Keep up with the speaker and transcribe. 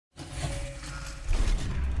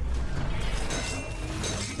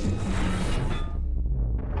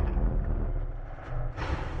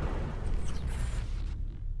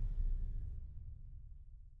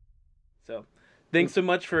thanks so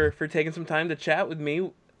much for taking some time to chat with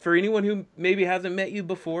me. For anyone who maybe hasn't met you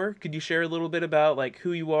before, could you share a little bit about like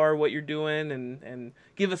who you are, what you're doing, and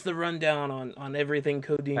give us the rundown on everything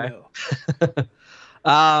Okay. Codingo?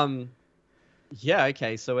 um, yeah,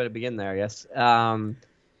 okay. So where to begin there, I guess.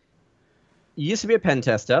 Used to be a pen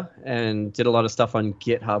tester and did a lot of stuff on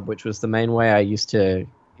GitHub, which was the main way I used to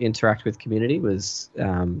interact with community. Was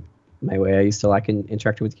my way I used to like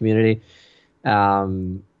interacting with community.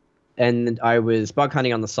 Um, and I was bug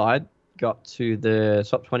hunting on the side. Got to the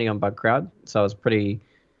top 20 on BugCrowd, so I was pretty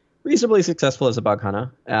reasonably successful as a bug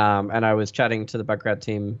hunter. And I was chatting to the BugCrowd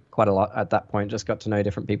team quite a lot at that point. Just got to know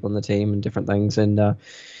different people in the team and different things, and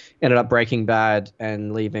ended up breaking bad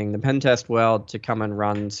and leaving the pen test world to come and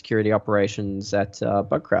run security operations at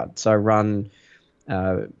BugCrowd. So I run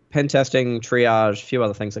pen testing, triage, a few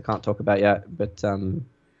other things I can't talk about yet, but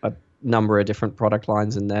a number of different product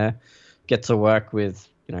lines in there. Get to work with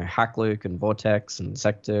Hackluke and Vortex and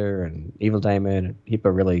Sector and Evil Daemon and heap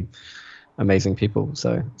of really amazing people.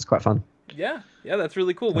 So it's quite fun. Yeah, yeah, that's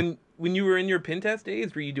really cool. When you were in your pen test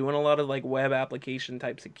days, were you doing a lot of like web application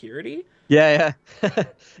type security? Yeah, yeah.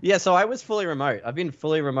 Yeah, so I was fully remote. I've been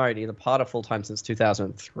fully remote either part or full time since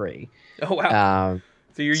 2003. Oh wow, Um,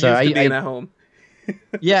 so you're so used to being I at home.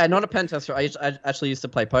 yeah, not a pen tester. I actually used to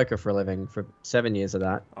play poker for a living for 7 years of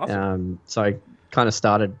that. Awesome. So I kind of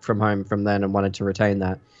started from home from then and wanted to retain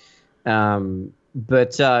that.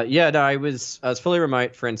 But yeah, no, I was fully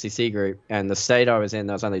remote for NCC Group, and the state I was in,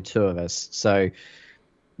 there was only two of us, so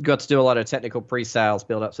got to do a lot of technical pre-sales,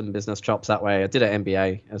 build up some business chops that way. I did an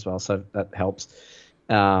MBA as well, so that helps.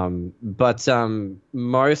 But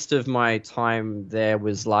most of my time there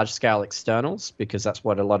was large-scale externals because that's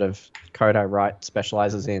what a lot of code I write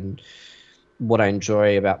specializes in. What I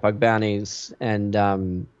enjoy about bug bounties, and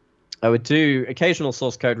I would do occasional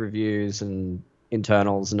source code reviews and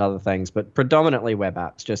internals and other things, but predominantly web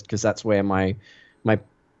apps, just because that's where my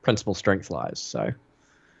principal strength lies. So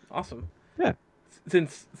Awesome. yeah.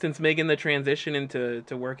 Since making the transition into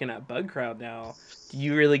working at BugCrowd now, do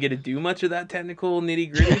you really get to do much of that technical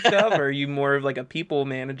nitty gritty stuff, or are you more of like a people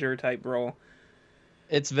manager type role?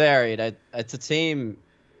 It's varied. It's a team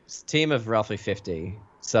of roughly 50.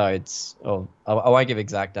 So it's I won't give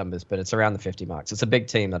exact numbers, but it's around the 50 marks. It's a big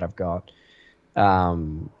team that I've got.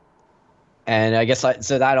 Um, and I guess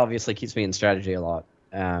so that obviously keeps me in strategy a lot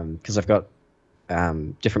because I've got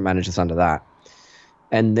different managers under that.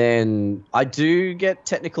 And then I do get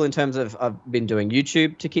technical in terms of I've been doing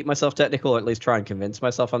YouTube to keep myself technical, or at least try and convince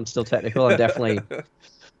myself I'm still technical. I'm definitely,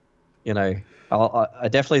 you know, I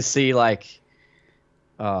definitely see like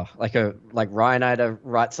like Ryan either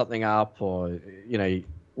write something up, or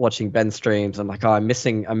watching Ben streams. I'm like, oh, I'm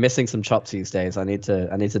missing some chops these days. I need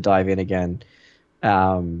to dive in again.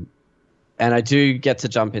 And I do get to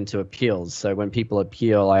jump into appeals. So when people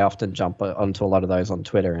appeal, I often jump onto a lot of those on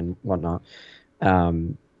Twitter and whatnot.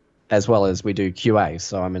 As well as we do QA.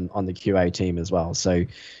 So I'm on the QA team as well. So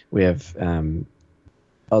we have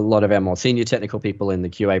a lot of our more senior technical people in the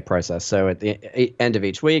QA process. So at the end of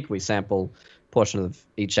each week, we sample a portion of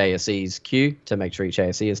each ASE's queue to make sure each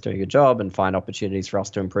ASE is doing a good job and find opportunities for us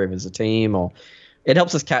to improve as a team. Or it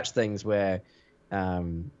helps us catch things where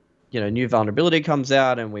new vulnerability comes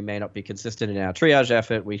out and we may not be consistent in our triage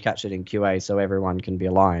effort. We catch it in QA so everyone can be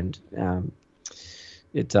aligned. I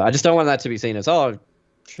just don't want that to be seen as, oh,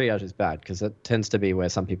 triage is bad, because it tends to be where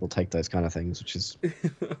some people take those kind of things, which is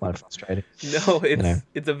quite frustrating. No,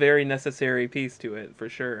 it's a very necessary piece to it for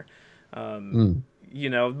sure.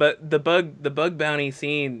 But the bug bounty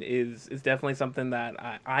scene is definitely something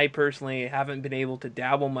that I personally haven't been able to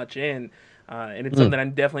dabble much in. And it's something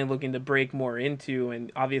I'm definitely looking to break more into.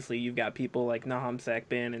 And obviously, you've got people like Nahum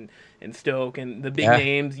Sekbin and Stoke and the big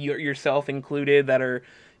names, yourself included, that are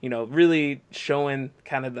really showing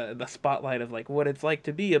kind of the spotlight of like what it's like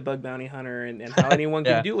to be a bug bounty hunter and how anyone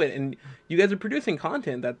can do it. And you guys are producing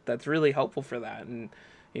content that's really helpful for that. And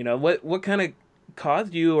what kind of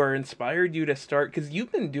caused you or inspired you to start? Because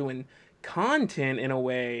you've been doing content in a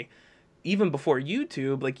way even before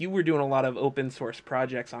YouTube. Like, you were doing a lot of open source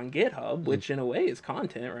projects on GitHub, which in a way is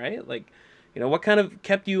content, right? Like, what kind of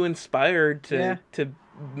kept you inspired to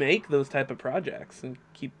make those type of projects and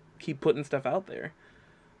keep putting stuff out there?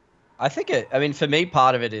 I think for me,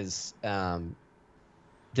 part of it is there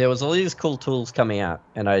was all these cool tools coming out,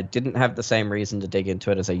 and I didn't have the same reason to dig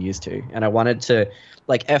into it as I used to. And I wanted to,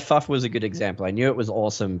 like, FFuff was a good example. I knew it was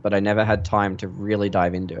awesome, but I never had time to really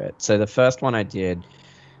dive into it. So the first one I did,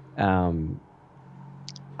 I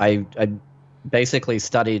basically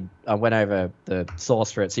studied, I went over the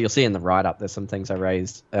source for it. So you'll see in the write-up, there's some things I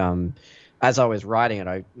raised. As I was writing it,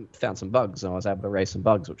 I found some bugs, and I was able to raise some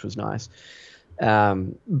bugs, which was nice.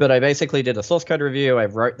 But I basically did a source code review. I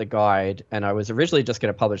wrote the guide, and I was originally just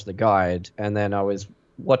going to publish the guide. And then I was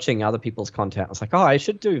watching other people's content. I was like, oh, I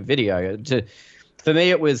should do video. For me,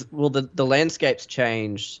 it was, well, the landscape's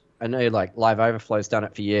changed. I know like Live Overflow's done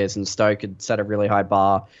it for years, and Stoke had set a really high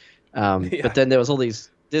bar. Yeah. But then there's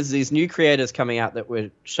these new creators coming out that were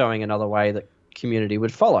showing another way that community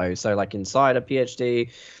would follow. So like Insider,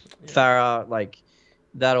 PhD, Farah, like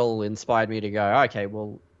that all inspired me to go, okay,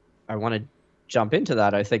 well, I want to jump into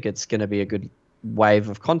that. I think it's going to be a good wave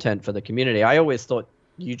of content for the community. I always thought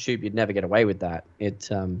YouTube, you'd never get away with that.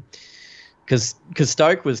 Because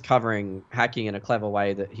Stoke was covering hacking in a clever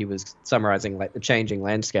way that he was summarizing like the changing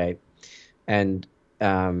landscape, and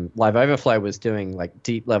Live Overflow was doing like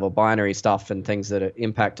deep level binary stuff and things that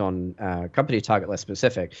impact on company target less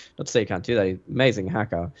specific. Not to say you can't do that, he's an amazing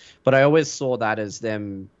hacker, but I always saw that as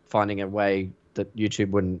them finding a way that YouTube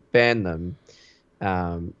wouldn't ban them.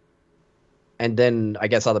 And then I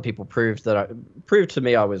guess other people proved to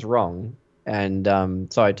me I was wrong. And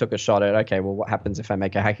so I took a shot at, okay, well, what happens if I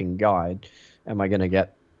make a hacking guide? Am I going to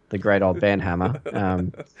get the great old ban hammer?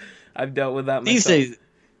 I've dealt with that these myself.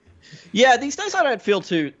 days, these days I don't feel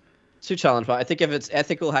too challenged. But I think if it's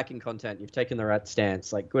ethical hacking content, you've taken the right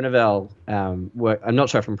stance. Like Guinevere, I'm not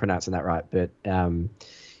sure if I'm pronouncing that right, but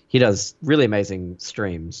he does really amazing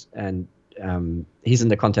streams, and he's in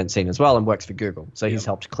the content scene as well and works for Google. So he's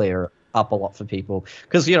helped clear up a lot for people,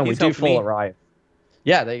 because we do fall awry.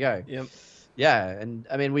 Yeah, there you go. Yep. Yeah, and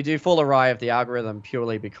I mean, we do fall awry of the algorithm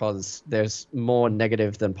purely because there's more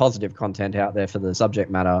negative than positive content out there for the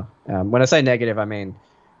subject matter. When I say negative, I mean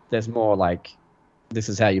there's more like, this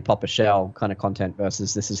is how you pop a shell kind of content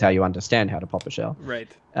versus this is how you understand how to pop a shell.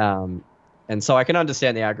 Right. And so I can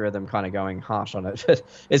understand the algorithm kind of going harsh on it, but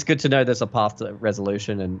it's good to know there's a path to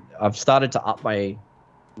resolution, and I've started to up my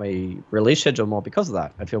release schedule more because of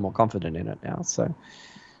that. I feel more confident in it now. So,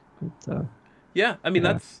 yeah, I mean,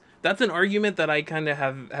 that's an argument that I kind of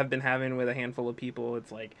have been having with a handful of people.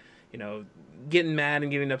 It's like, getting mad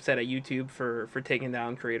and getting upset at YouTube for taking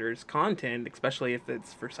down creators' content, especially if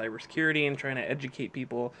it's for cybersecurity and trying to educate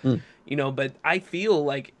people. But I feel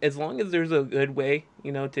like as long as there's a good way,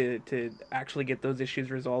 to actually get those issues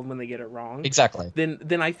resolved when they get it wrong. Exactly.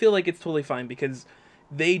 Then I feel like it's totally fine, because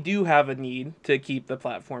they do have a need to keep the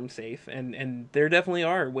platform safe, and there definitely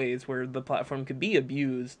are ways where the platform could be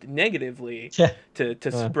abused negatively to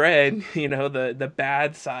spread, the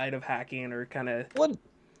bad side of hacking, or kind of. Well,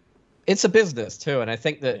 it's a business too, and I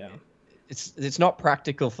think that it's not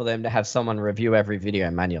practical for them to have someone review every video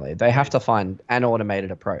manually. They have to find an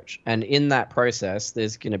automated approach, and in that process,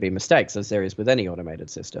 there's going to be mistakes, as there is with any automated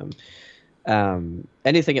system.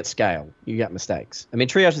 Anything at scale, you get mistakes. I mean,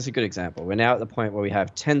 Triage is a good example. We're now at the point where we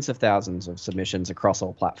have tens of thousands of submissions across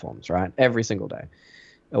all platforms, right? Every single day.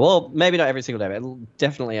 Well, maybe not every single day, but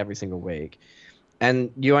definitely every single week.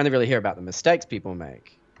 And you only really hear about the mistakes people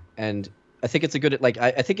make. And I think it's a good, like,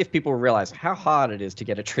 I think if people realize how hard it is to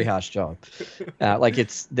get a triage job, like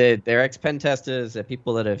they're ex-pen testers, they're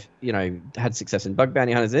people that have, had success in bug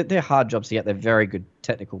bounty hunters, they're hard jobs to get. They're very good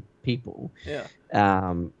technical people. Yeah.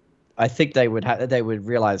 I think they would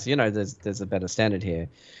realize, there's a better standard here.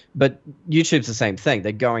 But YouTube's the same thing.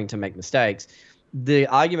 They're going to make mistakes. The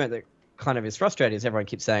argument that kind of is frustrating is everyone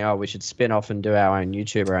keeps saying, oh, we should spin off and do our own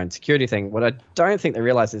YouTube, our own security thing. What I don't think they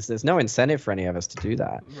realize is there's no incentive for any of us to do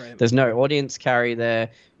that. Right. There's no audience carry there.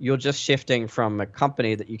 You're just shifting from a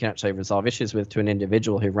company that you can actually resolve issues with to an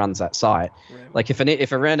individual who runs that site. Right. Like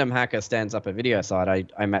if a random hacker stands up a video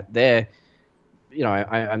site, I'm at their,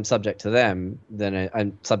 I'm subject to them, then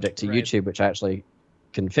I'm subject to YouTube, which I actually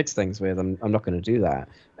can fix things with. I'm not going to do that.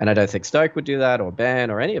 And I don't think Stoke would do that, or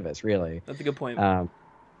Ben, or any of us, really. That's a good point.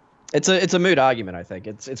 It's a moot argument, I think.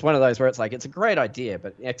 It's one of those where it's like, it's a great idea,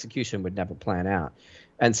 but execution would never plan out.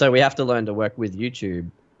 And so we have to learn to work with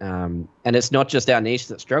YouTube. And it's not just our niche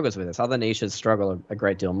that struggles with this. Other niches struggle a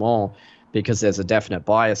great deal more, because there's a definite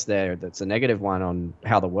bias there that's a negative one on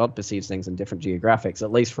how the world perceives things in different geographics.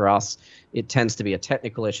 At least for us, it tends to be a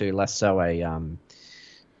technical issue, less so an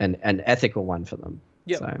ethical one for them.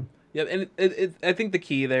 Yeah. So. Yeah, and I think the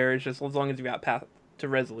key there is just as long as you got path to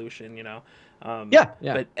resolution, Yeah.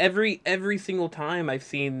 But every single time I've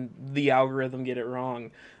seen the algorithm get it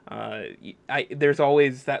wrong, There's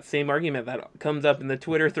always that same argument that comes up in the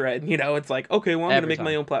Twitter thread. It's like, okay, well, I'm going to Every make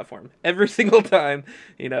my time. own platform every single time.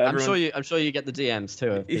 Everyone's I'm sure you get the DMs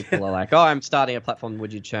too of people yeah, are like, "Oh, I'm starting a platform.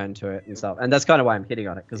 Would you churn to it and stuff?" And that's kind of why I'm hitting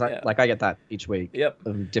on it because yeah, I get that each week yep.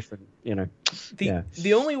 of different, the yeah,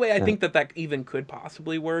 the only way I yeah, think that even could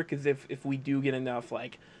possibly work is if we do get enough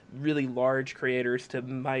like really large creators to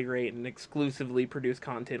migrate and exclusively produce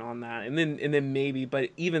content on that, and then maybe. But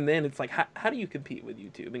even then, it's like how do you compete with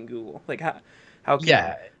YouTube and Google? Like how can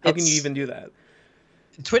yeah. how can you It's even do that?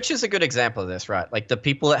 Twitch is a good example of this, right? Like the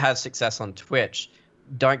people that have success on Twitch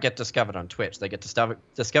don't get discovered on Twitch. They get discovered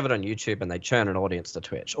on YouTube and they churn an audience to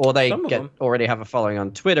Twitch. Or they Some of get them, already have a following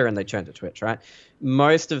on Twitter and they churn to Twitch, right?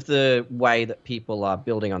 Most of the way that people are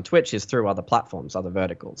building on Twitch is through other platforms, other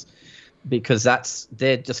verticals, because that's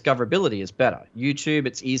their discoverability is better. YouTube,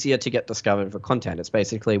 it's easier to get discovered for content. It's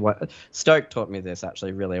basically what Stoke taught me this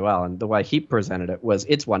actually really well. And the way he presented it was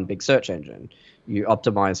it's one big search engine. You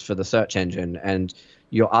optimize for the search engine and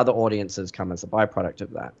your other audiences come as a byproduct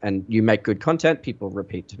of that. And you make good content, people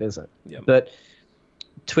repeat to visit. yep, But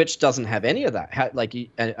Twitch doesn't have any of that.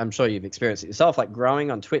 And I'm sure you've experienced it yourself. Like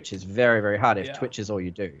growing on Twitch is very, very hard if yeah, Twitch is all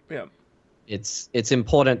you do. yeah, It's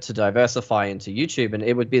important to diversify into YouTube, and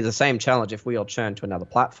it would be the same challenge if we all churn to another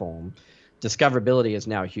platform. Discoverability is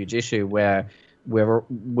now a huge issue where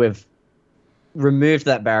we've removed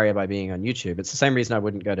that barrier by being on YouTube. It's the same reason I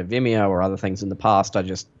wouldn't go to Vimeo or other things in the past. I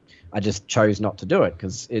just chose not to do it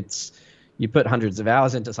because you put hundreds of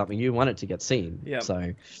hours into something, you want it to get seen. yeah.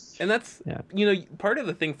 So, And that's yeah. Part of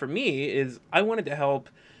the thing for me is I wanted to help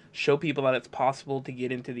show people that it's possible to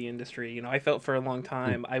get into the industry. I felt for a long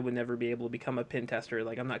time I would never be able to become a pen tester.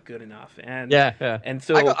 Like I'm not good enough. And Yeah, yeah. and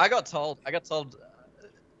so I got told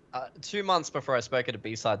 2 months before I spoke at a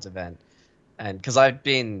B-Sides event, and because I've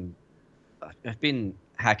been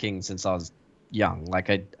hacking since I was young. Like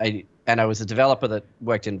I was a developer that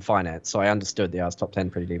worked in finance, so I understood the R's top 10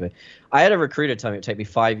 pretty deeply. I had a recruiter tell me it would take me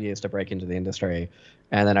 5 years to break into the industry,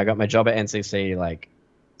 and then I got my job at NCC like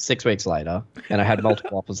 6 weeks later, and I had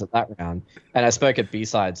multiple offers at that round, and I spoke at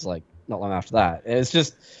B-Sides like not long after that. It's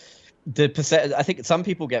just the percent. I think some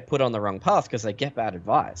people get put on the wrong path because they get bad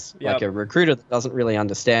advice. Yep. Like a recruiter that doesn't really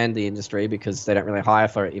understand the industry because they don't really hire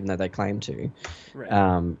for it, even though they claim to.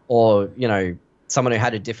 right. Or someone who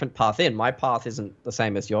had a different path in. My path isn't the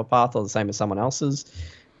same as your path or the same as someone else's.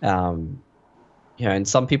 And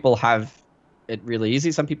some people have it really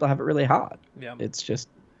easy. Some people have it really hard. Yeah. It's just,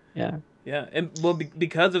 yeah. Yeah, and well,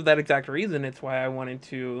 because of that exact reason, it's why I wanted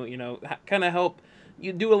to, kind of help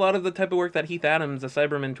you do a lot of the type of work that Heath Adams, the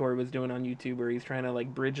cyber mentor, was doing on YouTube, where he's trying to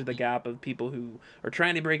like bridge the gap of people who are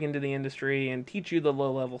trying to break into the industry and teach you the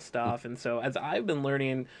low level stuff. And so as I've been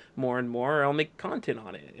learning more and more, I'll make content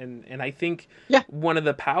on it. And I think one of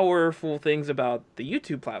the powerful things about the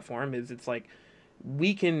YouTube platform is it's like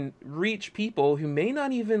we can reach people who may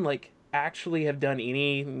not even like actually have done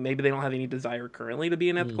maybe they don't have any desire currently to be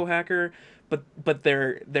an ethical hacker, but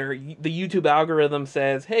the YouTube algorithm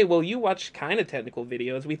says, hey, well, you watch kind of technical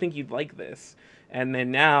videos, we think you'd like this. And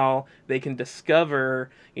then now they can discover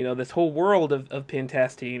this whole world of pen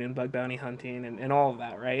testing and bug bounty hunting and all of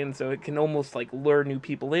that, right? And so it can almost like lure new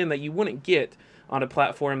people in that you wouldn't get on a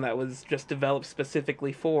platform that was just developed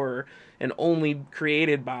specifically for and only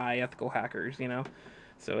created by ethical hackers.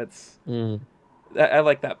 So it's I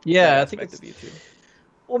like that. Yeah, that I think aspect of YouTube.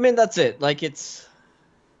 Well, I mean, that's it. Like it's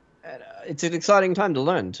an exciting time to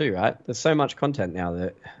learn too, right? There's so much content now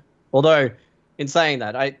that, although in saying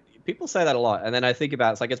that, people say that a lot, and then I think about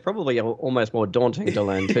it, it's like it's probably almost more daunting to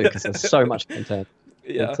learn too because there's so much content.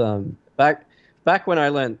 Yeah. Back when I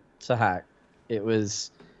learned to hack,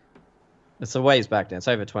 it's a ways back now. It's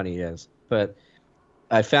over 20 years, but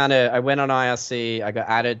I went on IRC. I got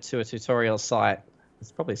added to a tutorial site.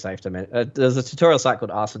 It's probably safe to mention. There's a tutorial site called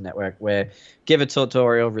Arson Network where give a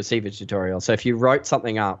tutorial, receive a tutorial. So if you wrote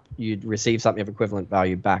something up, you'd receive something of equivalent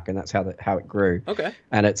value back, and that's how it grew. Okay.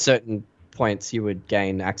 And at certain points, you would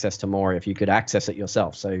gain access to more if you could access it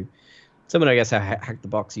yourself. So someone, I guess, Hack the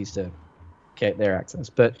Box used to get their access.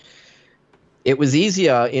 But it was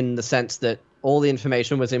easier in the sense that all the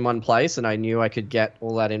information was in one place, and I knew I could get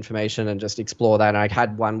all that information and just explore that. And I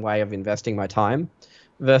had one way of investing my time.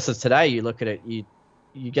 Versus today, you look at it,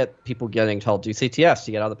 you get people getting told do CTFs,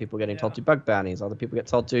 you get other people getting told to bug bounties, other people get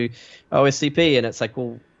told to OSCP, and it's like,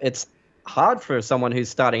 well, it's hard for someone who's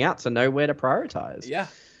starting out to know where to prioritize. Yeah.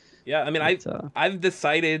 I mean, I've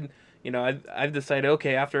decided, I've decided,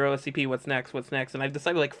 okay, after OSCP, what's next, and I've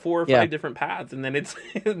decided like 4 or 5 different paths, and then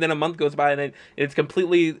then a month goes by, and it's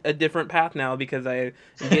completely a different path now because I'm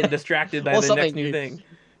getting distracted by the next new thing.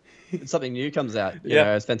 something new comes out,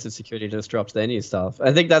 Yeah. offensive security just drops their new stuff.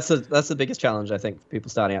 I think that's the biggest challenge I think for people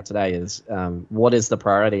starting out today is what is the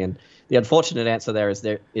priority, and the unfortunate answer there is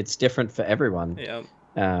it's different for everyone. Yeah.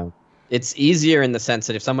 Um, it's easier in the sense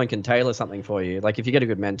that if someone can tailor something for you, like if you get a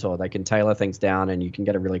good mentor, they can tailor things down and you can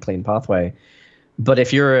get a really clean pathway. But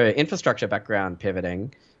if you're an infrastructure background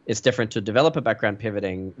pivoting, it's different to developer background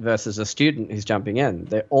pivoting versus a student who's jumping in.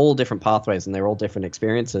 They're all different pathways and they're all different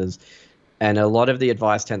experiences. And a lot of the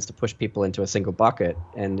advice tends to push people into a single bucket,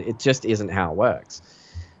 and it just isn't how it works.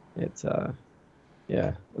 It's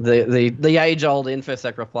yeah, the age old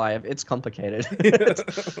infosec reply of it's complicated.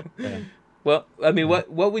 Yeah. Well, I mean, what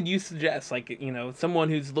would you suggest? Like, someone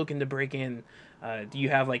who's looking to break in, do you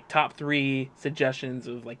have like top 3 suggestions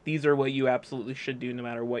of like these are what you absolutely should do no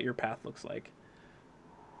matter what your path looks like?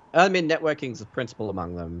 I mean, networking's the principal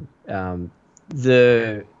among them.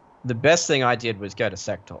 The best thing I did was go to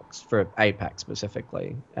Sec Talks for APAC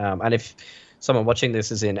specifically. And if someone watching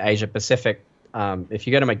this is in Asia Pacific, if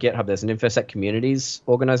you go to my GitHub, there's an InfoSec communities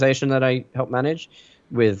organization that I help manage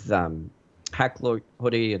with Hack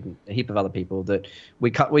Hoodie and a heap of other people that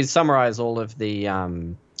we summarize all of the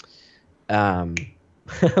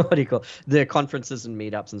what do you call the conferences and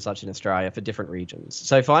meetups and such in Australia for different regions.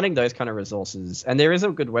 So finding those kind of resources, and there is a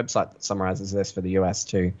good website that summarizes this for the US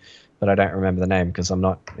too, but I don't remember the name because I'm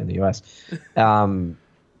not in the US. I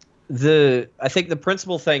think the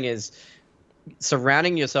principal thing is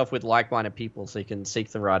surrounding yourself with like-minded people so you can seek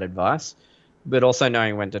the right advice, but also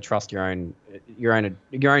knowing when to trust your own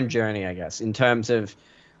journey, I guess, in terms of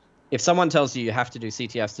if someone tells you have to do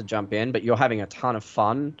CTFs to jump in, but you're having a ton of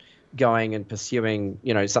fun going and pursuing,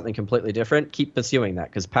 something completely different, keep pursuing that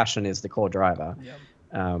because passion is the core driver.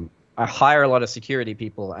 Yeah. I hire a lot of security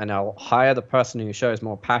people, and I'll hire the person who shows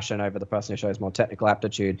more passion over the person who shows more technical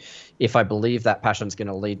aptitude if I believe that passion is going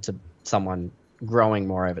to lead to someone growing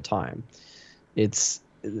more over time. It's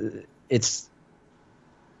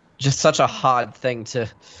just such a hard thing to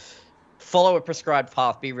follow a prescribed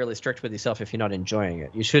path, be really strict with yourself if you're not enjoying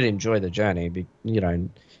it. You should enjoy the journey.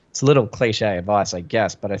 It's a little cliche advice, I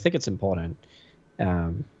guess, but I think it's important.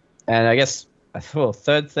 And I guess,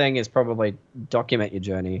 third thing is probably document your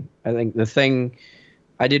journey. I think the thing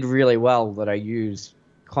I did really well that I use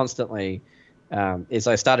constantly is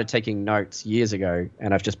I started taking notes years ago,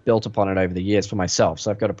 and I've just built upon it over the years for myself.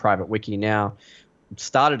 So I've got a private wiki now. It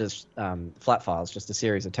started as flat files, just a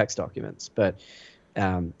series of text documents. But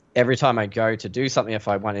every time I go to do something, if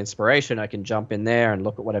I want inspiration, I can jump in there and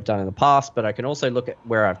look at what I've done in the past, but I can also look at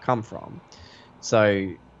where I've come from.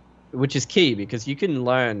 So, which is key because you can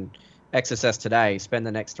learn XSS today, spend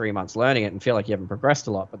the next 3 months learning it and feel like you haven't progressed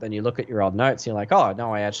a lot. But then you look at your old notes, you're like, oh,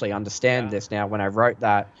 no, I actually understand this now when I wrote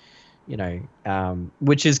that,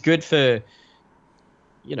 which is good for,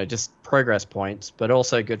 just progress points, but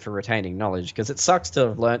also good for retaining knowledge because it sucks to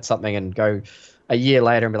have learned something and go a year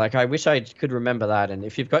later and be like, I wish I could remember that. And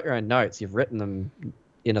if you've got your own notes, you've written them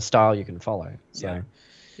in a style you can follow. So,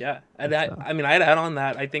 yeah. And I'd add on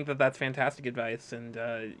that. I think that that's fantastic advice. And,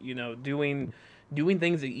 doing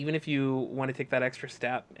things that even if you want to take that extra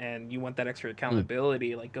step and you want that extra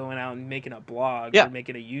accountability, like going out and making a blog or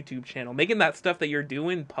making a YouTube channel, making that stuff that you're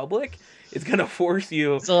doing public is going to force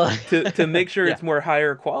you to make sure it's more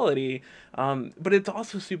higher quality. But it's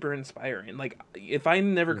also super inspiring. Like if I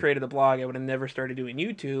never created a blog, I would have never started doing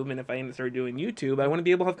YouTube. And if I hadn't started doing YouTube, I want to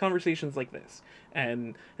be able to have conversations like this.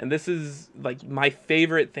 And this is like my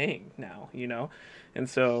favorite thing now, And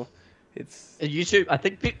so it's YouTube. I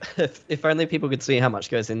think if only people could see how much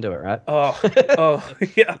goes into it, right? Oh,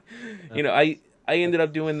 yeah. I ended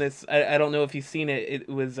up doing this. I don't know if you've seen it. It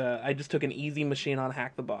was I just took an easy machine on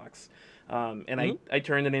Hack the Box, and I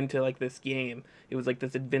turned it into like this game. It was like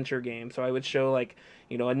this adventure game. So I would show like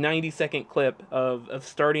a 90-second clip of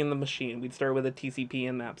starting the machine. We'd start with a TCP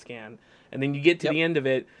and map scan, and then you get to the end of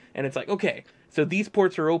it, and it's like, okay, so these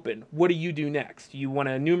ports are open. What do you do next? Do you want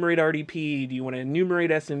to enumerate RDP? Do you want to enumerate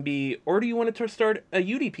SMB? Or do you want to start a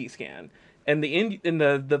UDP scan? And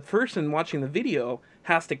the person watching the video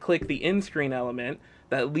has to click the end screen element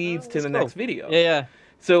that leads to the next video. Yeah.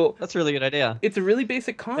 So that's a really good idea. It's a really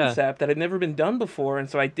basic concept that had never been done before, and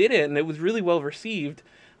so I did it, and it was really well received.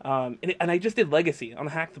 And I just did Legacy on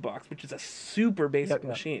Hack the Box, which is a super basic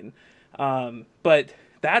machine. But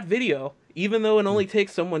that video, even though it only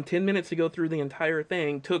takes someone 10 minutes to go through the entire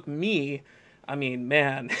thing, took me, I mean,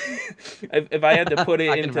 man, if I had to put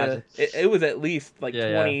it into, it was at least like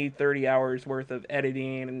 20, 30 hours worth of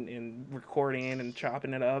editing and recording and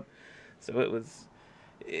chopping it up. So it was,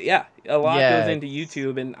 a lot goes into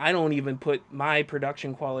YouTube, and I don't even put my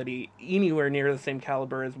production quality anywhere near the same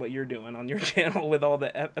caliber as what you're doing on your channel with all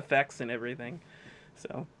the effects and everything.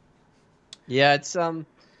 So. Yeah, it's I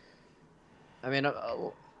mean,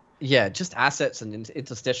 yeah, just assets and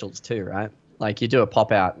interstitials too, right? Like you do a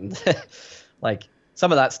pop out and like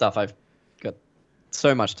some of that stuff I've got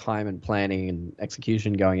so much time and planning and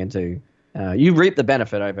execution going into. You reap the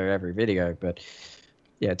benefit over every video, but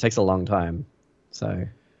yeah, it takes a long time. So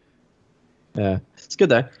yeah, it's good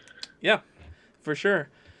though. Yeah, for sure.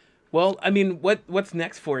 Well, I mean, what's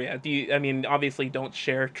next for you? Do you? I mean, obviously, don't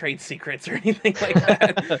share trade secrets or anything like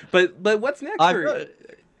that. But what's next I've for got, you?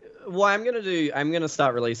 what I'm gonna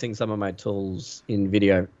start releasing some of my tools in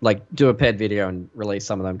video, like do a paired video and release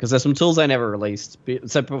some of them because there's some tools I never released.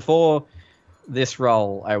 So before this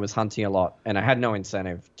role, I was hunting a lot, and I had no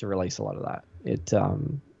incentive to release a lot of that.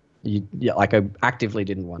 Like I actively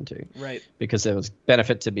didn't want to, Right. because there was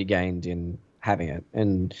benefit to be gained in having it,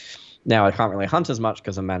 and now I can't really hunt as much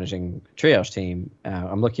because I'm managing a triage team.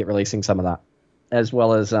 I'm looking at releasing some of that, as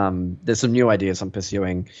well as there's some new ideas I'm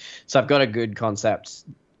pursuing. So I've got a good concept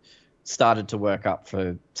started to work up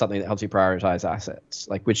for something that helps you prioritize assets,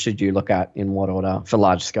 like which should you look at in what order for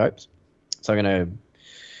large scopes. So I'm going to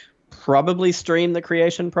probably stream the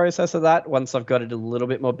creation process of that once I've got it a little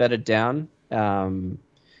bit more bedded down.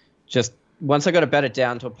 Just once I got it bedded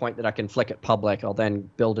down to a point that I can flick it public, I'll then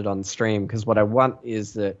build it on stream, because what I want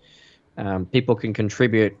is that people can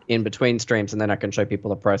contribute in between streams, and then I can show people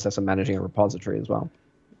the process of managing a repository as well.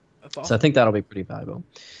 That's awesome. So I think that'll be pretty valuable.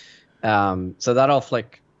 So that'll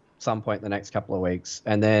flick some point in the next couple of weeks,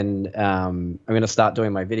 and then I'm going to start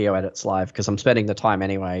doing my video edits live because I'm spending the time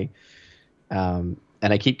anyway. And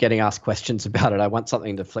I keep getting asked questions about it. I want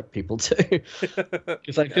something to flick people to,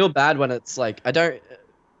 because I feel bad when it's like I don't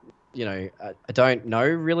know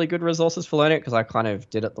really good resources for learning it, because I kind of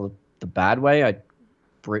did it the bad way. I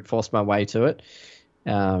brute forced my way to it,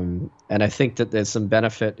 and I think that there's some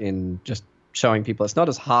benefit in just showing people it's not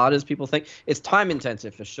as hard as people think. It's time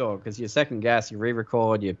intensive for sure, because you second guess, you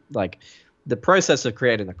re-record, you like the process of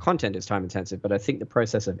creating the content is time intensive, but I think the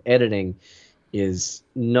process of editing is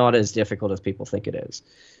not as difficult as people think it is.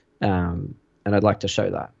 And I'd like to show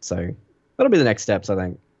that. So that'll be the next steps, I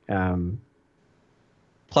think.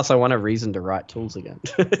 Plus, I want a reason to write tools again.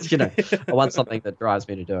 I want something that drives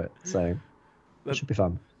me to do it. So that should be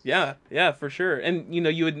fun. Yeah, for sure. And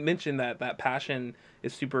you had mentioned that passion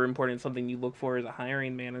is super important, something you look for as a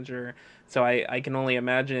hiring manager. So I can only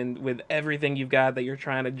imagine with everything you've got that you're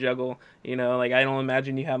trying to juggle, like I don't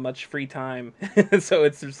imagine you have much free time. So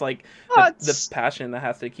it's just like the passion that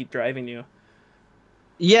has to keep driving you.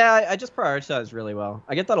 Yeah, I just prioritize really well.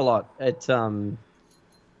 I get that a lot. It's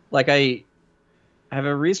like I have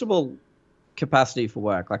a reasonable capacity for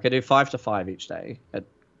work. Like I do 5 to 5 each day,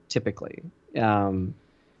 typically.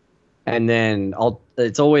 And then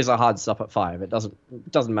it's always a hard stop at 5. It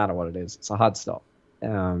doesn't matter what it is. It's a hard stop.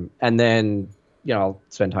 And then, I'll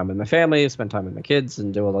spend time with my family, spend time with my kids,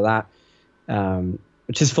 and do all of that,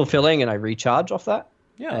 which is fulfilling, and I recharge off that.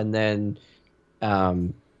 Yeah. And then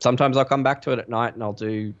sometimes I'll come back to it at night, and I'll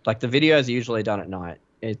do, like, the videos are usually done at night.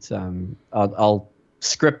 It's I'll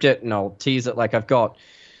script it and I'll tease it. Like I've got,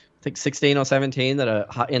 I think 16 or 17 that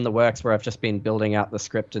are in the works, where I've just been building out the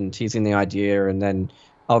script and teasing the idea, and then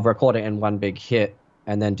I'll record it in one big hit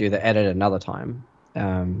and then do the edit another time.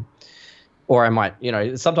 Or I might,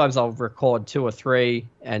 sometimes I'll record 2 or 3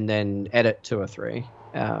 and then edit 2 or 3,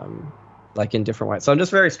 like in different ways. So I'm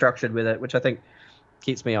just very structured with it, which I think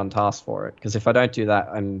keeps me on task for it. Because if I don't do that,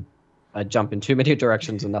 I jump in too many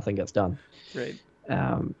directions and nothing gets done. Right.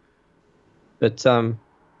 But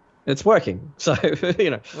it's working, so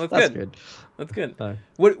well, that's good. That's good. So,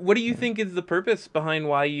 what do you think is the purpose behind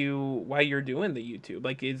why you're doing the YouTube?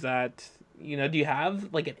 Like, is that do you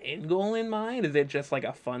have like an end goal in mind? Is it just like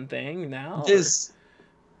a fun thing now?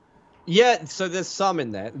 Yeah, so there's some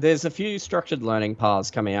in there. There's a few structured learning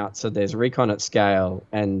paths coming out. So there's Recon at Scale,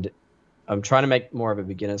 and I'm trying to make more of a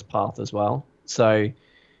beginner's path as well. So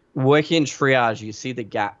working in triage, you see the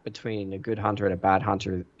gap between a good hunter and a bad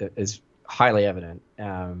hunter is highly evident,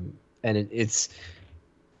 and it's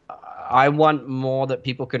I want more that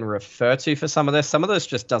people can refer to for some of this. Some of this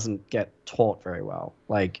just doesn't get taught very well.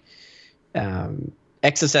 Like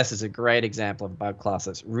XSS is a great example of a bug class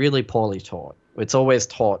that's really poorly taught. It's always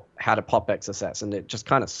taught how to pop XSS, and it just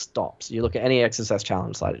kind of stops. You look at any XSS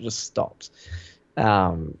challenge slide, it just stops.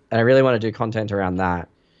 And I really want to do content around that.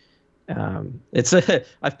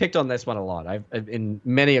 I've picked on this one a lot. I've in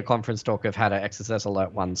many a conference talk, I've had an XSS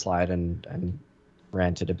alert 1 slide and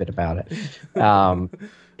ranted a bit about it.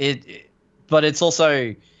 But it's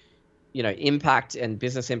also, impact and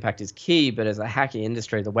business impact is key. But as a hacky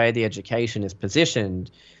industry, the way the education is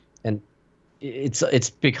positioned, and it's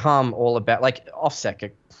become all about, like, OffSec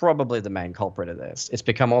are probably the main culprit of this. It's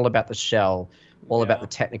become all about the shell, all about the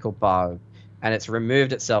technical bug, and it's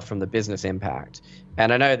removed itself from the business impact.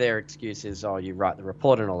 And I know their excuse is, oh, you write the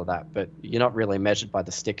report and all of that, but you're not really measured by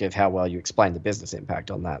the stick of how well you explain the business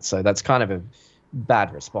impact on that. So that's kind of a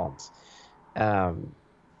bad response. And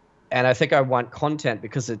I think I want content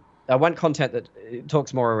because I want content that it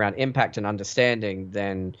talks more around impact and understanding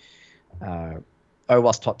than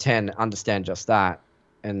OWASP top 10 understand just that.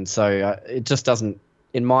 And so it just doesn't,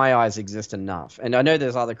 in my eyes, exist enough. And I know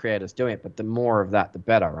there's other creators doing it, but the more of that, the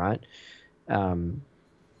better, right?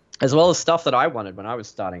 As well as stuff that I wanted when I was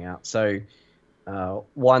starting out. So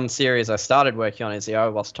one series I started working on is the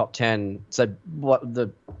OWASP top 10. So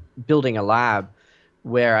building a lab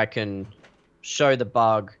where I can show the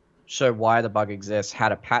bug, show why the bug exists, how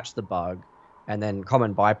to patch the bug, and then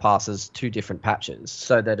common bypasses to different patches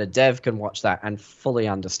so that a dev can watch that and fully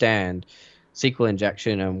understand SQL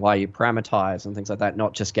injection and why you parameterize and things like that,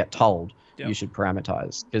 not just get told you should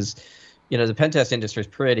parameterize. Because, you know, the pen test industry is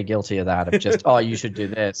pretty guilty of that, of just, oh, you should do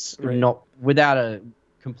this, not without a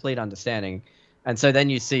complete understanding. And so then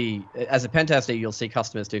you see, as a pen tester, you'll see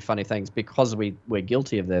customers do funny things because we're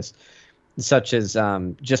guilty of this, such as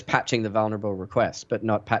just patching the vulnerable request, but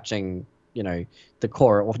not patching, you know, the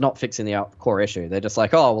core, or not fixing the core issue. They're just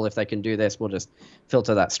like, oh, well, if they can do this, we'll just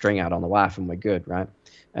filter that string out on the WAF and we're good, right?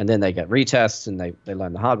 And then they get retests and they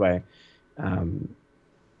learn the hard way.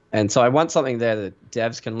 And so I want something there that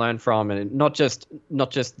devs can learn from, and not just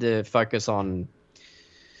the focus on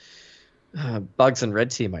bugs and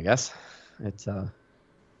red team, I guess. It's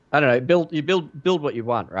I don't know, build what you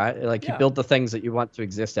want, right? Like you build the things that you want to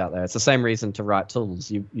exist out there. It's the same reason to write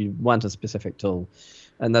tools. You want a specific tool.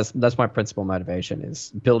 And that's my principal motivation,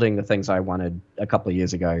 is building the things I wanted a couple of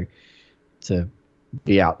years ago to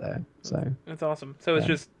be out there. So that's awesome. So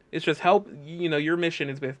it's just help, you know, your mission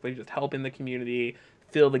is basically just helping the community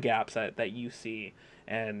fill the gaps that you see.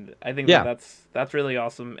 And I think that's really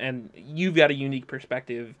awesome. And you've got a unique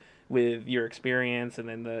perspective with your experience and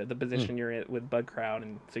then the position you're in with BugCrowd,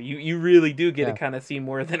 and so you really do get to kind of see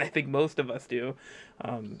more than I think most of us do.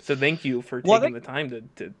 So thank you for taking the time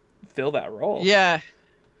to fill that role. Yeah,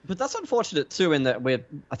 but that's unfortunate too, in that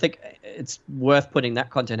I think it's worth putting that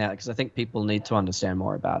content out because I think people need to understand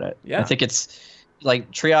more about it. I think it's like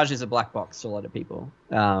triage is a black box to a lot of people.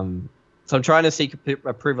 So I'm trying to seek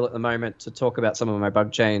approval at the moment to talk about some of my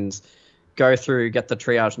bug chains, go through, get the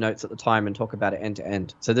triage notes at the time, and talk about it end to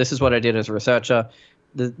end. So this is what I did as a researcher.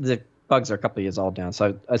 The bugs are a couple of years old now,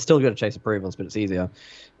 so I still got to chase approvals, but it's easier.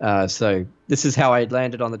 So this is how I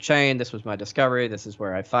landed on the chain. This was my discovery. This is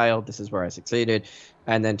where I failed. This is where I succeeded.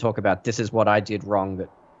 And then talk about this is what I did wrong that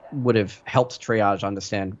would have helped triage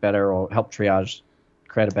understand better, or help triage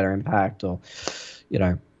create a better impact, or, you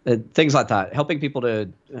know, things like that. Helping people to,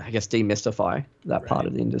 I guess, demystify that part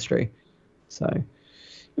of the industry. So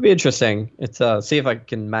it'll be interesting. It's see if I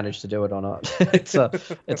can manage to do it or not. It's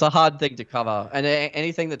a hard thing to cover, and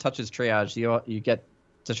anything that touches triage, you get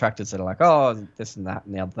detractors that are like, oh, this and that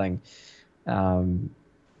and the other thing.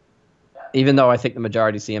 Even though I think the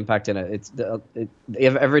majority see impact in it,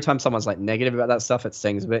 every time someone's like negative about that stuff, it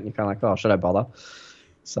stings a bit, and you're kind of like, oh, should I bother?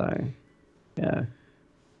 So, yeah.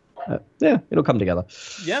 It'll come together.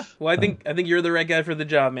 Yeah, well, I think you're the right guy for the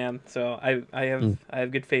job, man. So I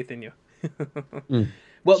have good faith in you.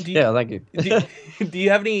 Well, thank you. do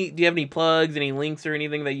you have any plugs, any links, or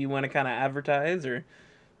anything that you want to kind of advertise, or?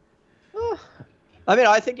 I mean,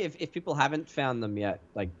 I think if people haven't found them yet,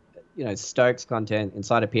 like, you know, Stokes content,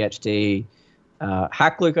 Inside a PhD,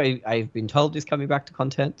 Hackluke, I've been told is coming back to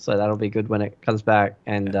content, so that'll be good when it comes back,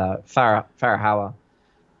 and Farah Hauer.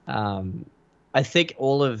 I think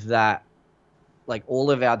all of that, like all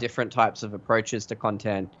of our different types of approaches to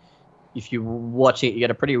content, if you watch it, you get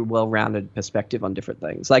a pretty well-rounded perspective on different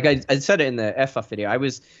things. Like I said it in the FF video, I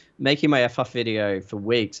was making my FF video for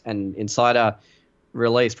weeks, and Insider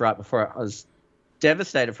released right before it. I was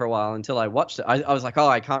devastated for a while until I watched it. I was like, oh,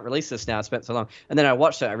 I can't release this now. I spent so long. And then I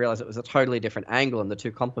watched it. I realized it was a totally different angle, and the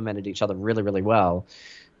two complemented each other really, really well.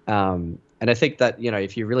 And I think that, you know,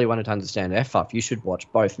 if you really wanted to understand FF, you should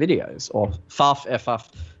watch both videos, or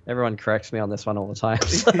FF. Everyone corrects me on this one all the time,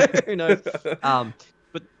 so who knows?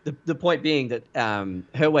 But the point being that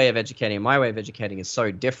her way of educating and my way of educating is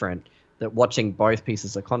so different that watching both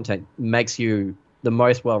pieces of content makes you the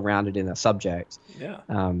most well-rounded in a subject.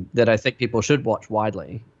 That I think people should watch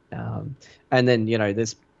widely. And then, you know,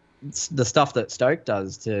 the stuff that Stoke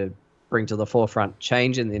does to bring to the forefront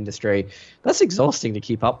change in the industry, that's exhausting to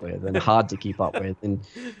keep up with and hard to keep up with. And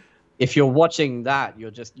if you're watching that,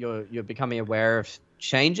 you're becoming aware of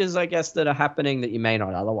changes, I guess, that are happening that you may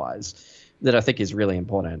not otherwise. that I think is really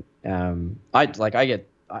important. I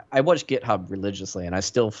watch GitHub religiously, and I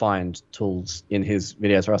still find tools in his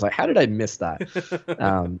videos where I was like, how did I miss that?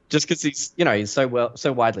 Just because he's so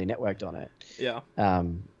widely networked on it. Yeah.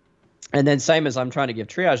 And then same as I'm trying to give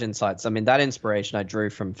triage insights. I mean, that inspiration I drew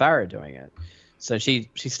from Farah doing it. So she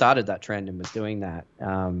started that trend and was doing that.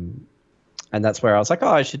 And that's where I was like, oh,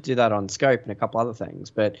 I should do that on Scope and a couple other things.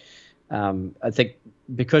 But I think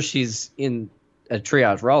because she's in a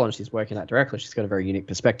triage role and she's working that directly, she's got a very unique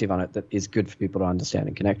perspective on it that is good for people to understand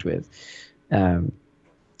and connect with.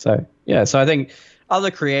 So I think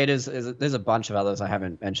other creators, there's a bunch of others I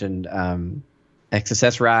haven't mentioned.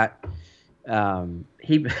 XSS Rat.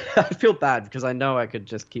 I feel bad because I know I could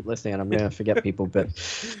just keep listening and I'm going to forget people, but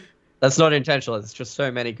that's not intentional. It's just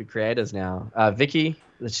so many good creators now. Vicky,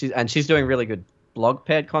 she's doing really good blog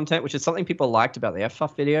paired content, which is something people liked about the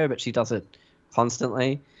FFuff video, but she does it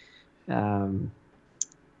constantly.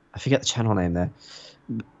 I forget the channel name there,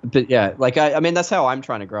 but yeah, like I mean, that's how I'm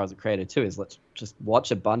trying to grow as a creator too. Is let's just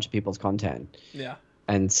watch a bunch of people's content,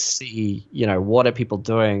 and see, what are people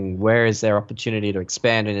doing? Where is there opportunity to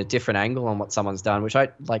expand in a different angle on what someone's done? Which I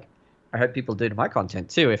hope people do to my content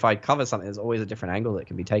too. If I cover something, there's always a different angle that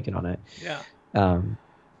can be taken on it. Yeah.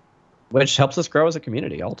 Which helps us grow as a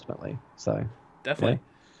community ultimately. So definitely. Yeah.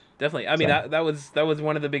 Definitely. I mean, that was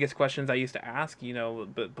one of the biggest questions I used to ask,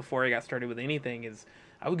 but before I got started with anything is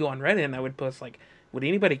I would go on Reddit and I would post like, would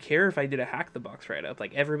anybody care if I did a hack the box write-up?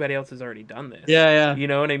 Like, everybody else has already done this. Yeah. You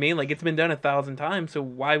know what I mean? Like, it's been done 1,000 times, so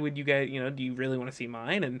why would you guys, do you really want to see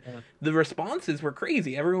mine? And the responses were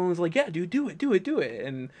crazy. Everyone was like, yeah, dude, do it.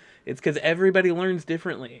 And it's because everybody learns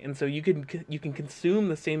differently. And so you can consume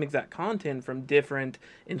the same exact content from different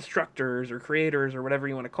instructors or creators or whatever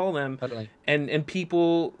you want to call them. Totally. And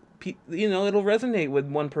people, it'll resonate with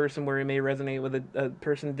one person where it may resonate with a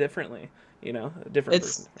person differently. A different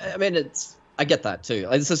person. I mean, I get that too.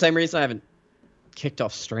 It's the same reason I haven't kicked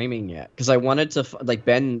off streaming yet, because I wanted to,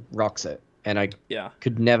 Ben rocks it, and I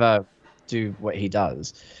could never do what he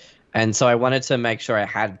does, and so I wanted to make sure I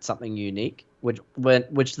had something unique.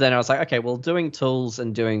 Which then I was like, okay, well, doing tools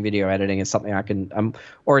and doing video editing is something I'm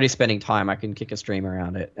already spending time. I can kick a stream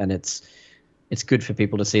around it, and it's good for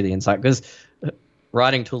people to see the insight, because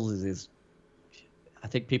writing tools is I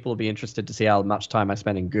think people will be interested to see how much time I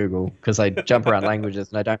spend in Google, because I jump around languages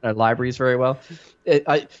and I don't know libraries very well.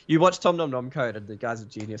 You watch Tom Nom Nom Code and the guys at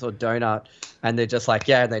Genius or Donut, and they're just like,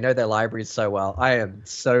 yeah, they know their libraries so well. I am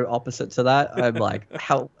so opposite to that. I'm like,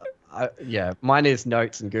 mine is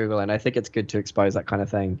notes and Google, and I think it's good to expose that kind of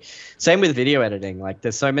thing. Same with video editing. Like,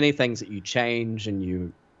 there's so many things that you change and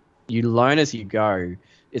you learn as you go.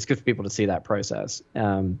 It's good for people to see that process.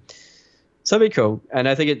 So it'd be cool. And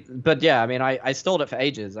I think but yeah, I mean, I stalled it for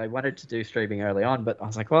ages. I wanted to do streaming early on, but I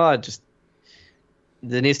was like, well,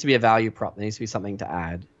 there needs to be a value prop. There needs to be something to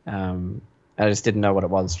add. I just didn't know what it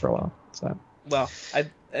was for a while. So, well, I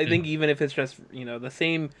think even if it's just,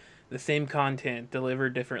 the same content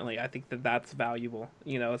delivered differently, I think that's valuable.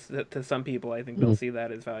 To some people, I think they'll see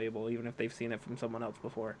that as valuable, even if they've seen it from someone else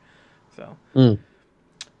before. So,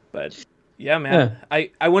 but yeah, man, yeah.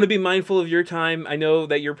 I want to be mindful of your time. I know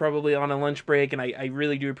that you're probably on a lunch break, and I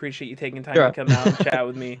really do appreciate you taking time to come out and chat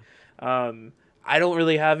with me. I don't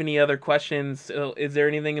really have any other questions. So is there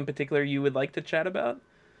anything in particular you would like to chat about?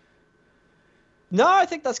 No, I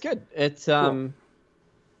think that's good. It's cool.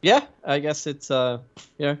 Yeah, I guess it's I'm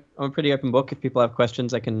a pretty open book. If people have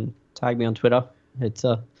questions, they can tag me on Twitter. It's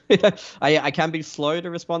I can be slow to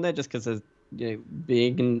respond there, just because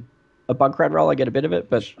being in a BugCrowd role, I get a bit of it,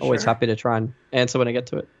 but always happy to try and answer when I get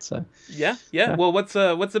to it. So yeah. Well, what's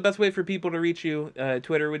the best way for people to reach you?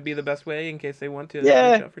 Twitter would be the best way in case they want to reach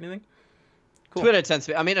out for anything. Cool. Twitter tends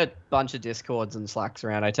to be. I'm in a bunch of Discords and Slacks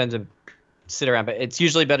around. I tend to sit around, but it's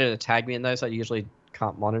usually better to tag me in those. I usually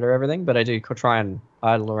can't monitor everything, but I do try and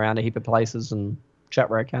idle around a heap of places and chat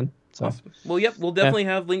where I can. So. Awesome. Well, yep, we'll definitely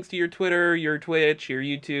have links to your Twitter, your Twitch, your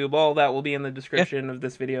YouTube. All that will be in the description of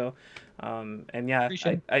this video. And yeah,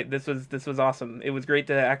 this was awesome. It was great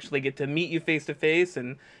to actually get to meet you face to face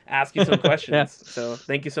and ask you some questions. So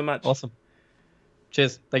thank you so much. Awesome.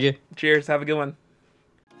 Cheers. Thank you. Cheers. Have a good one.